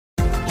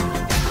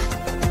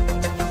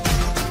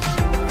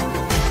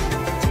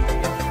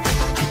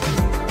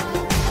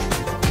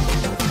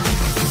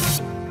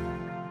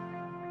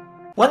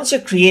Once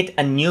you create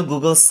a new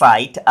Google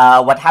site,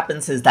 what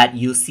happens is that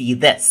you see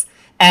this.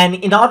 And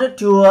in order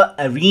to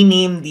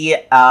rename the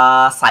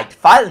site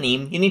file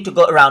name, you need to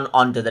go around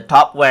onto the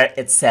top where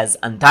it says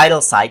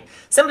Untitled Site.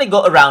 Simply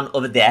go around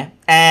over there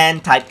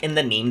and type in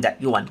the name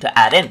that you want to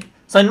add in.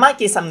 So in my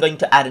case, I'm going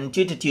to add in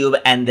TutorTube,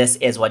 and this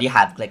is what you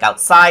have. Click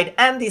outside,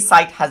 and the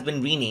site has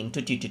been renamed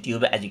to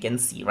TutorTube, as you can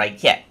see right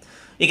here.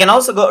 You can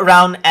also go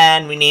around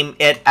and rename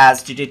it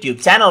as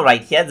TutorTube channel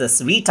right here.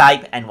 Just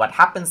retype, and what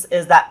happens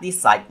is that the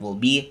site will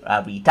be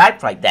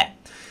retyped right there.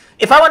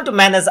 If I want to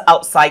manage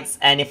out sites,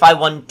 and if I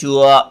want to,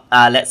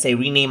 let's say,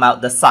 rename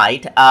out the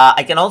site,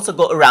 I can also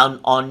go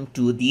around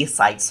onto the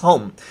site's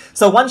home.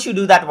 So once you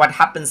do that, what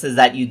happens is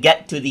that you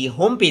get to the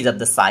home page of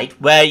the site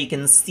where you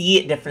can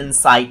see different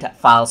site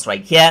files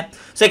right here.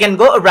 So you can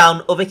go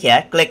around over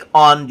here, click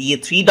on the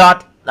three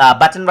dot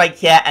button right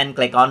here and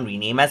click on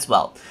rename as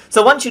well.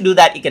 So once you do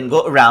that, you can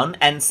go around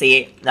and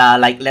say,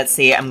 let's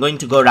say I'm going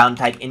to go around,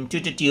 type in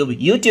TutorTube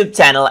YouTube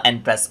channel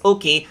and press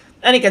OK.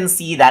 And you can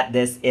see that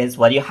this is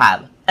what you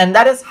have. And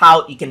that is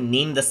how you can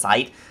name the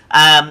site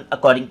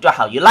according to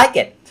how you like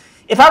it.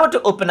 If I were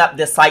to open up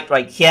this site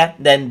right here,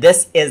 then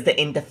this is the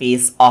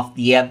interface of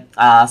the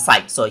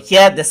site. So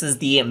here, this is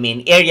the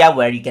main area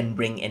where you can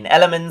bring in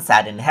elements,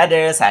 add in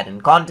headers, add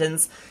in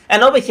contents.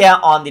 And over here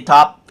on the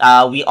top,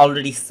 we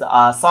already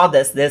saw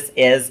this. This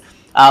is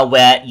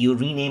where you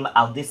rename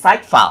out the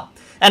site file.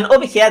 And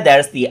over here,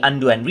 there's the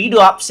undo and redo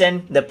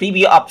option, the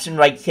preview option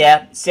right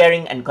here,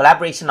 sharing and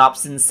collaboration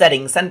options,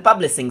 settings, and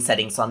publishing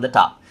settings on the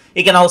top.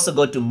 You can also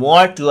go to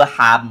more to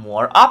have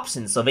more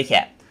options over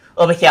here.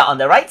 Over here on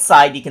the right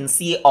side, you can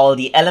see all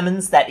the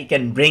elements that you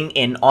can bring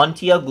in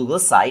onto your Google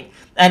site.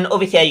 And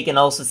over here, you can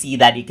also see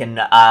that you can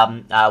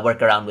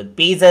work around with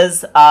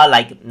pages,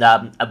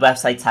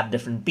 websites have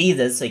different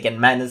pages, so you can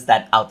manage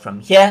that out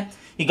from here.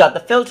 You got the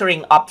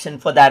filtering option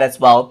for that as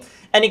well.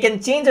 And you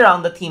can change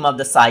around the theme of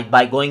the site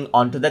by going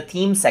onto the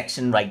theme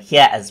section right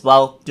here as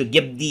well to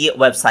give the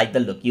website the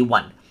look you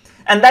want.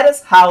 And that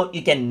is how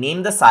you can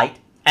name the site.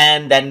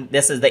 And then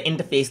this is the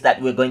interface that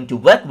we're going to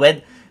work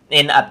with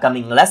in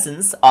upcoming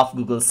lessons of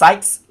Google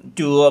Sites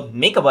to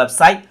make a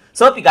website.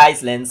 So hope you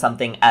guys learned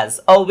something as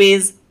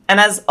always. And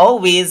as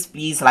always,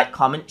 please like,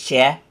 comment,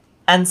 share,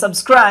 and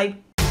subscribe.